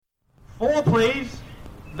4, please.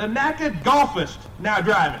 The Knackered Golfist, now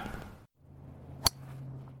driving.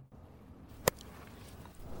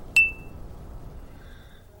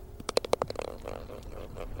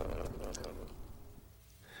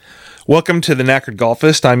 Welcome to the Knackered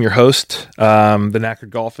Golfist. I'm your host, the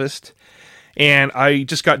Knackered Golfist. And I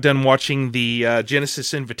just got done watching the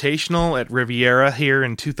Genesis Invitational at Riviera here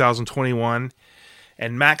in 2021.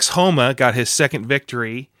 And Max Homa got his second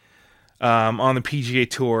victory on the PGA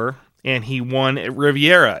Tour. And he won at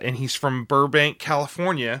Riviera. And he's from Burbank,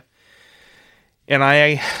 California. And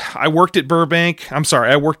I worked at Burbank.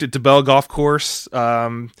 I worked at DeBell Golf Course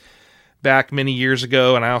back many years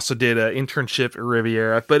ago. And I also did an internship at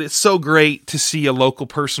Riviera. But it's so great to see a local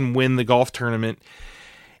person win the golf tournament.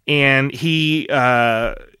 And he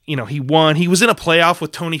won. He was in a playoff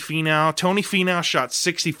with Tony Finau. Tony Finau shot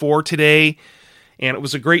 64 today, and it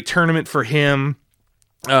was a great tournament for him.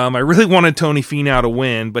 I really wanted Tony Finau to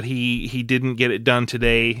win, but he didn't get it done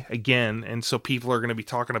today again, and so people are going to be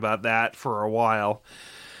talking about that for a while.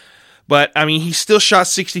 But, I mean, he still shot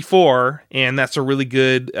 64, and that's a really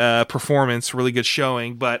good performance, really good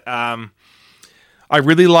showing. But I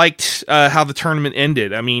really liked how the tournament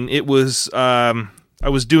ended. I mean, it was... I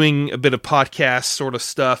was doing a bit of podcast sort of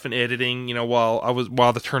stuff and editing, while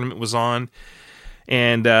the tournament was on,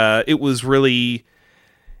 and it was really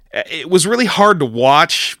hard to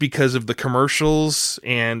watch because of the commercials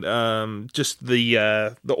and just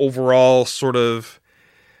the overall sort of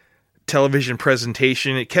television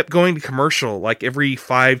presentation. It kept going to commercial like every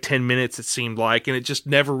 5-10 minutes it seemed like, and it just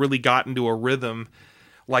never really got into a rhythm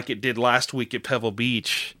like it did last week at Pebble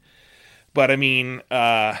Beach. But I mean,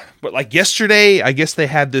 but like yesterday, I guess they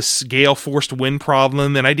had this gale force wind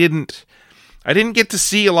problem, and I didn't get to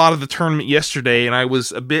see a lot of the tournament yesterday, and I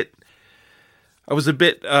was a bit, I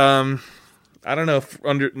don't know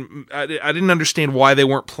I didn't understand why they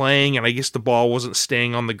weren't playing, and I guess the ball wasn't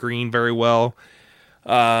staying on the green very well.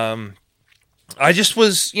 I just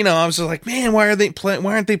was, I was like, man, why aren't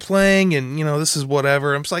they playing? And this is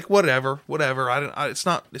whatever. I'm just like, whatever. It's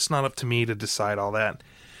not up to me to decide all that.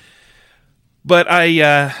 But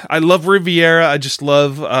I love Riviera. I just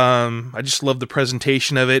love the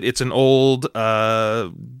presentation of it. It's an old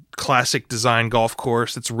classic design golf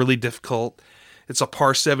course. It's really difficult. It's a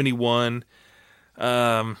par 71.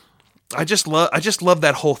 I just love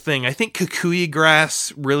that whole thing. I think Kikuyu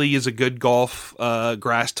grass really is a good golf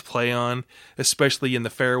grass to play on, especially in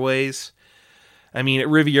the fairways. I mean, at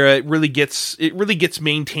Riviera, it really gets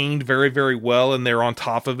maintained very, very well, and they're on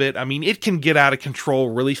top of it. I mean, it can get out of control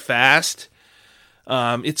really fast.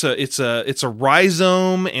 It's a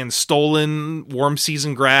rhizome and stolen warm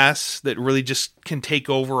season grass that really just can take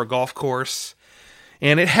over a golf course.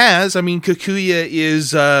 And it has, I mean, Kikuyu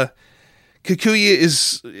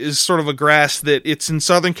is sort of a grass that it's in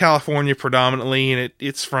Southern California predominantly, and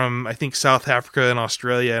it's from, I think, South Africa and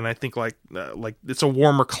Australia, and I think like it's a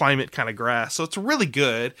warmer climate kind of grass. So it's really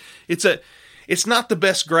good. It's not the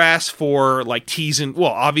best grass for like tees and,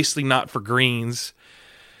 well, obviously not for greens.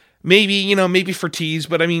 Maybe for tees,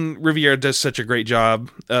 but I mean, Riviera does such a great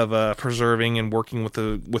job of preserving and working with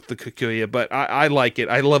the Kikuyu. But I like it.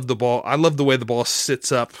 I love the ball. I love the way the ball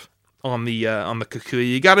sits up on the Kikuyu.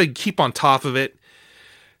 You got to keep on top of it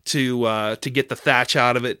to get the thatch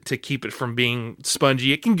out of it, to keep it from being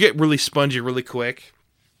spongy. It can get really spongy really quick.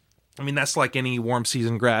 I mean, that's like any warm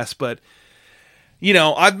season grass, but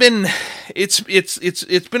it's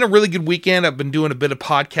been a really good weekend. I've been doing a bit of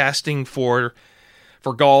podcasting for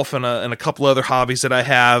golf and a couple other hobbies that I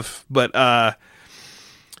have, but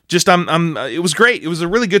it was great. It was a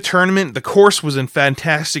really good tournament. The course was in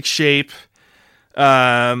fantastic shape.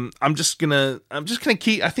 I'm just gonna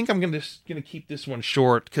keep. I think I'm gonna keep this one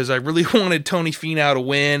short because I really wanted Tony Finau to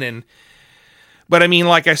win, but I mean,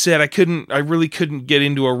 like I said, I really couldn't get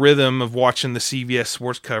into a rhythm of watching the CBS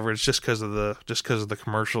sports coverage just because of the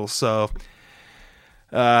commercials. So,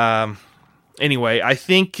 anyway, I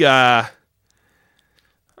think.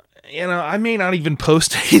 I may not even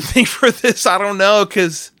post anything for this. I don't know,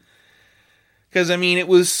 because I mean, it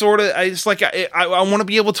was sort of, I want to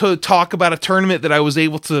be able to talk about a tournament that I was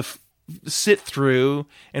able to sit through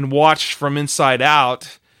and watch from inside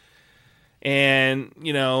out. And,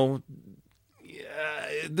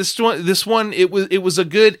 this one,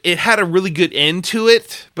 it had a really good end to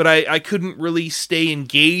it, but I couldn't really stay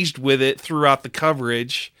engaged with it throughout the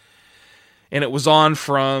coverage. And it was on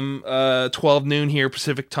from 12 noon here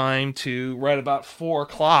Pacific time to right about 4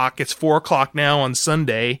 o'clock. It's 4 o'clock now on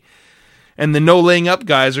Sunday. And the no laying up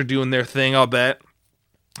guys are doing their thing, I'll bet.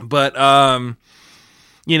 But, I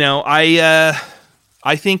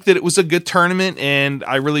think that it was a good tournament, and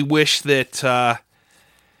I really wish that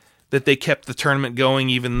that they kept the tournament going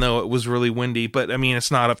even though it was really windy. But I mean,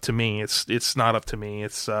 it's not up to me. It's not up to me.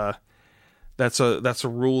 It's that's a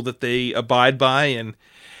rule that they abide by.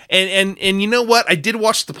 And you know what? I did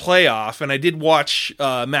watch the playoff, and I did watch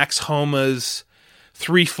Max Homa's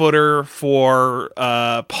 3-footer for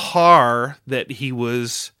par that he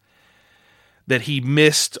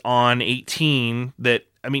missed on 18.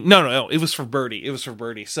 No, it was for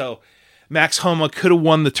birdie. So Max Homa could have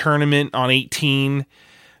won the tournament on 18,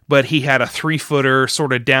 but he had a 3-footer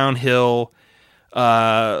sort of downhill,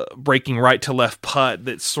 breaking right to left putt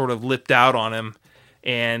that sort of lipped out on him.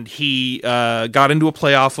 And he got into a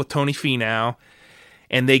playoff with Tony Finau,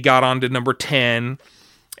 and they got on to number 10.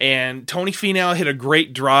 And Tony Finau hit a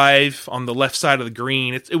great drive on the left side of the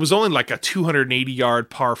green. It was only like a 280-yard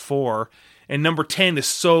par 4. And number 10 is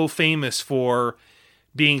so famous for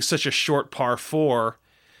being such a short par 4.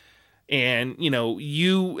 And, you know,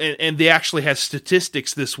 and they actually had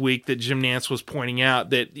statistics this week that Jim Nantz was pointing out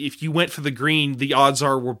that if you went for the green, the odds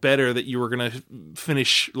were better that you were going to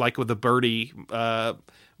finish like with a birdie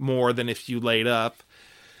more than if you laid up.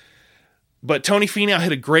 But Tony Finau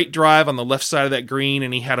hit a great drive on the left side of that green,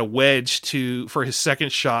 and he had a wedge for his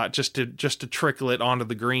second shot just to trickle it onto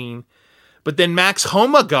the green. But then Max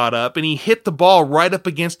Homa got up and he hit the ball right up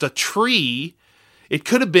against a tree. It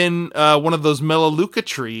could have been one of those Melaleuca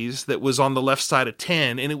trees that was on the left side of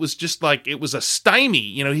 10, and it was just like, it was a stymie.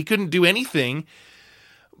 You know, he couldn't do anything.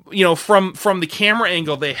 You know, from the camera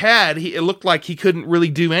angle they had, it looked like he couldn't really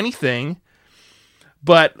do anything.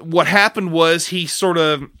 But what happened was he sort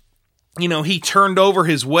of, you know, he turned over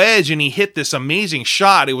his wedge and he hit this amazing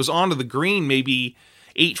shot. It was onto the green, maybe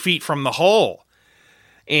 8 feet from the hole.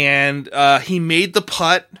 And he made the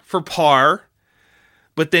putt for par.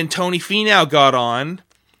 But then Tony Finau got on,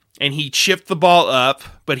 and he chipped the ball up,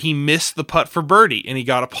 but he missed the putt for birdie, and he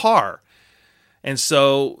got a par. And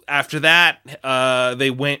so after that,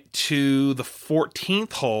 they went to the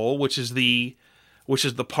 14th hole, which is the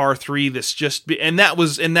par 3. That's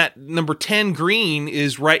that number 10 green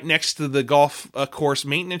is right next to the golf course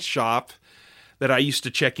maintenance shop that I used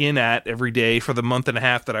to check in at every day for the month and a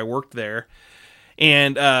half that I worked there.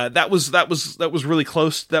 And that was really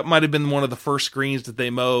close. That might have been one of the first greens that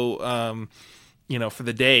they mow, for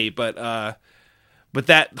the day. But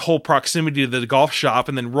that whole proximity to the golf shop,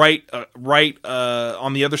 and then right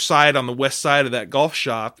on the other side, on the west side of that golf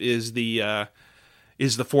shop, is the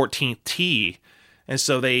 14th tee. And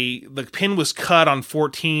so the pin was cut on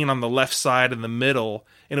 14 on the left side in the middle,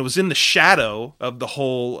 and it was in the shadow of the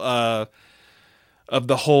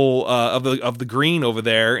green over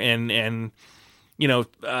there, and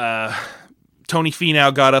Tony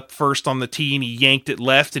Finau got up first on the tee and he yanked it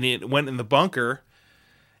left and it went in the bunker.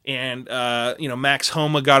 And, Max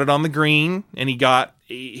Homa got it on the green, and he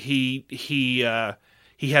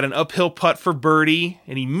had an uphill putt for birdie,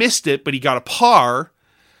 and he missed it, but he got a par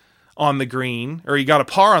on the green, or he got a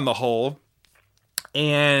par on the hole.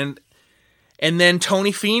 And then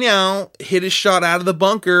Tony Finau hit his shot out of the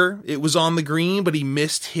bunker. It was on the green, but he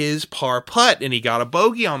missed his par putt, and he got a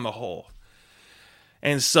bogey on the hole.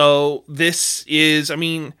 And so this is,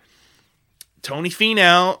 Tony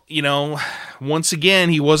Finau, once again,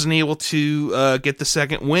 he wasn't able to get the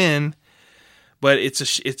second win, but it's a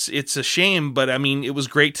shame. But it was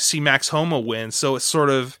great to see Max Homa win. So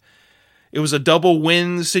it was a double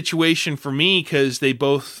win situation for me, because they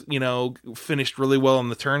both, finished really well in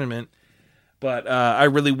the tournament. But I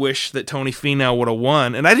really wish that Tony Finau would have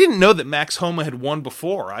won. And I didn't know that Max Homa had won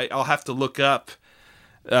before. I'll have to look up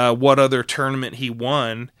what other tournament he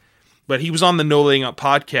won, but he was on the No Laying Up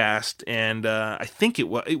podcast, and I think it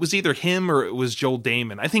was either him or it was Joel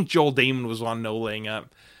Damon. I think Joel Damon was on No Laying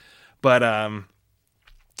Up, but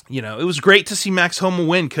it was great to see Max Homa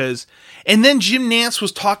win, and then Jim Nantz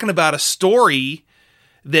was talking about a story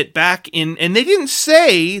that and they didn't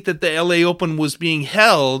say that the LA Open was being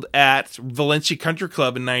held at Valencia Country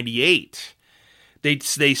Club in '98. They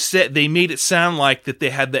said, they made it sound like that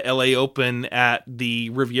they had the LA Open at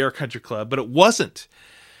the Riviera Country Club, but it wasn't.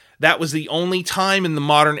 That was the only time in the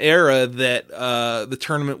modern era that the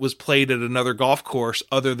tournament was played at another golf course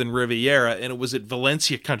other than Riviera, and it was at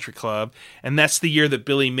Valencia Country Club, and that's the year that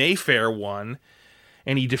Billy Mayfair won,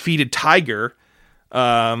 and he defeated Tiger.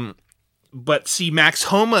 But see, Max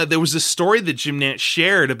Homa, there was a story that Jim Nantz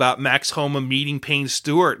shared about Max Homa meeting Payne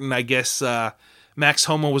Stewart, and I guess Max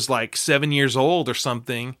Homa was like 7 years old or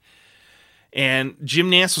something. And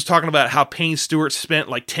Jim Nantz was talking about how Payne Stewart spent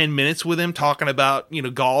like 10 minutes with him talking about,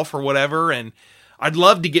 golf or whatever. And I'd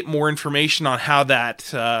love to get more information on how that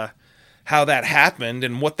happened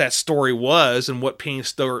and what that story was and what Payne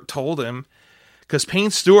Stewart told him. because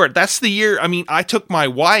Payne Stewart, that's the year. I mean, I took my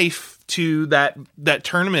wife to that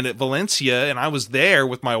tournament at Valencia, and I was there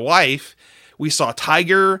with my wife. We saw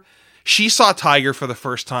Tiger. She saw Tiger for the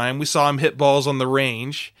first time. We saw him hit balls on the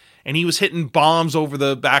range, and he was hitting bombs over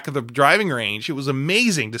the back of the driving range. It was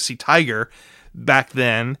amazing to see Tiger back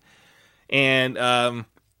then. And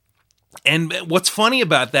what's funny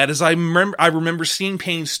about that is I remember seeing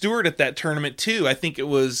Payne Stewart at that tournament too. I think it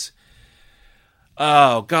was,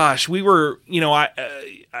 oh gosh, we were,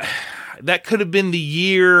 that could have been the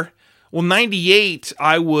year. Well, 98,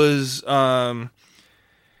 I was, the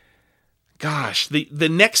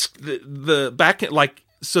back at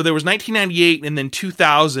so there was 1998 and then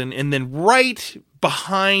 2000, and then right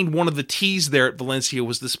behind one of the tees there at Valencia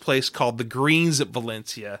was this place called the Greens at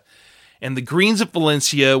Valencia. And the Greens at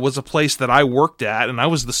Valencia was a place that I worked at, and I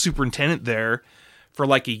was the superintendent there for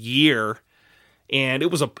like a year. And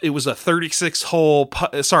it was a 36-hole,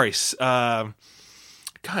 it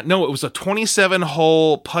was a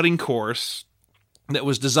 27-hole putting course that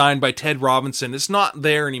was designed by Ted Robinson. It's not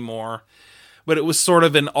there anymore, but it was sort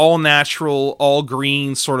of an all-natural,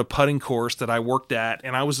 all-green sort of putting course that I worked at,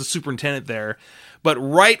 and I was the superintendent there. But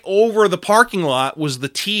right over the parking lot was the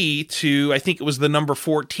tee to, I think it was the number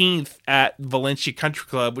 14th at Valencia Country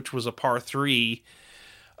Club, which was a par 3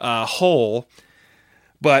 hole.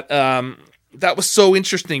 But that was so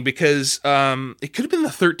interesting because it could have been the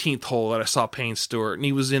 13th hole that I saw Payne Stewart, and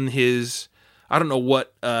he was in his, I don't know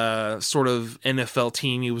what sort of NFL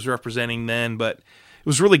team he was representing then, but it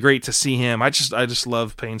was really great to see him. I just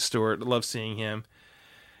love Payne Stewart. I love seeing him.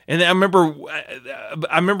 And I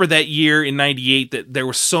remember that year in 98 that there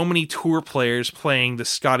were so many tour players playing the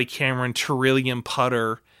Scotty Cameron Trillium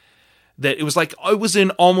putter that it was in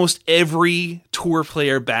almost every tour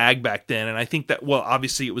player bag back then. And I think that, well,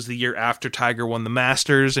 obviously it was the year after Tiger won the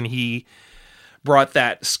Masters and he brought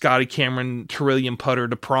that Scotty Cameron Trillium putter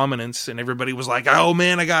to prominence, and everybody was like, oh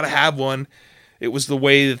man, I gotta have one. It was the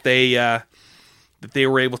way that they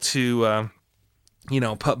were able to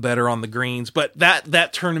putt better on the greens. But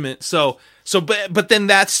that tournament, but then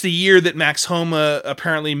that's the year that Max Homa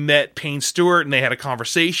apparently met Payne Stewart, and they had a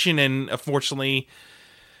conversation, and unfortunately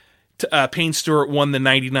Payne Stewart won the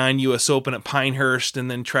 99 U.S. Open at Pinehurst, and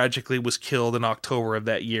then tragically was killed in October of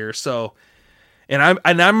that year. So, and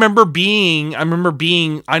I remember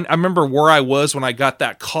where I was when I got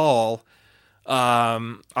that call.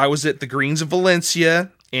 I was at the Greens of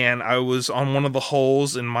Valencia, and I was on one of the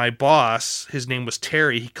holes, and my boss, his name was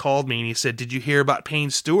Terry, he called me and he said, "Did you hear about Payne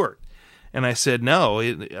Stewart?" And I said, "No,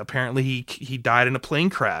 apparently he died in a plane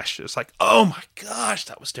crash." It's like, oh my gosh,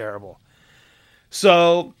 that was terrible.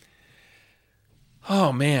 So,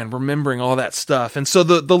 oh man, remembering all that stuff. And so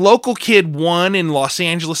the local kid won in Los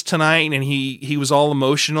Angeles tonight, and he was all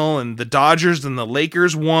emotional, and the Dodgers and the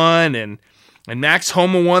Lakers won, and Max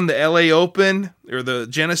Homa won the LA Open, or the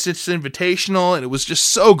Genesis Invitational, and it was just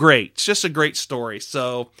so great. It's just a great story.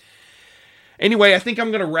 So anyway, I think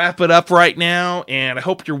I'm going to wrap it up right now, and I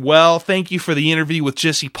hope you're well. Thank you for the interview with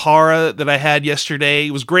Jesse Parra that I had yesterday.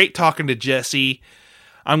 It was great talking to Jesse.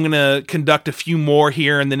 I'm going to conduct a few more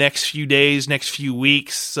here in the next few days, next few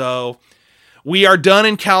weeks. So we are done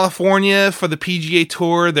in California for the PGA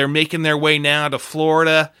Tour. They're making their way now to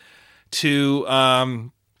Florida to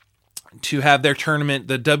have their tournament,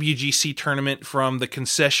 the WGC tournament from the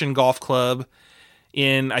Concession Golf Club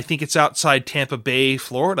in, I think it's outside Tampa Bay,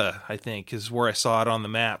 Florida, I think is where I saw it on the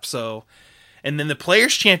map. So, and then the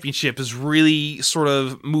Players Championship is really sort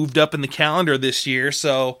of moved up in the calendar this year.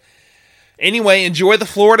 So anyway, enjoy the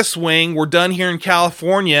Florida swing. We're done here in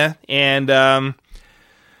California, and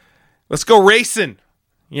let's go racing.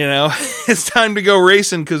 It's time to go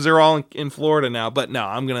racing because they're all in Florida now. But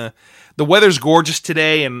no, the weather's gorgeous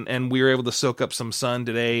today, and we were able to soak up some sun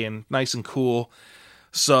today, and nice and cool.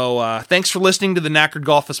 So thanks for listening to the Knackered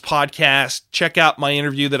Golfist podcast. Check out my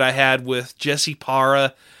interview that I had with Jesse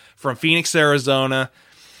Parra from Phoenix, Arizona.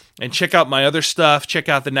 And check out my other stuff. Check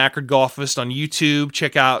out the Knackered Golfist on YouTube.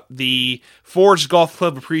 Check out the Forged Golf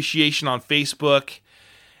Club Appreciation on Facebook.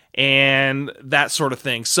 And that sort of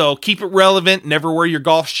thing. So keep it relevant. Never wear your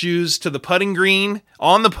golf shoes to the putting green,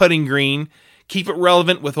 on the putting green. Keep it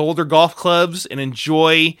relevant with older golf clubs, and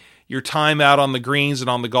enjoy your time out on the greens and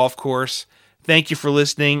on the golf course. Thank you for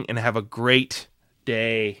listening, and have a great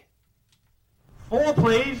day. 4,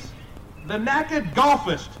 please. The Knackered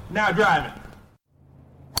Golfist now driving.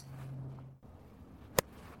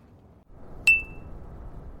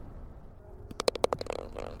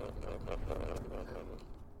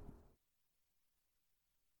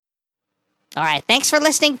 All right, thanks for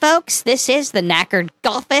listening, folks. This is the Knackered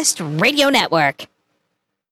Golfist Radio Network.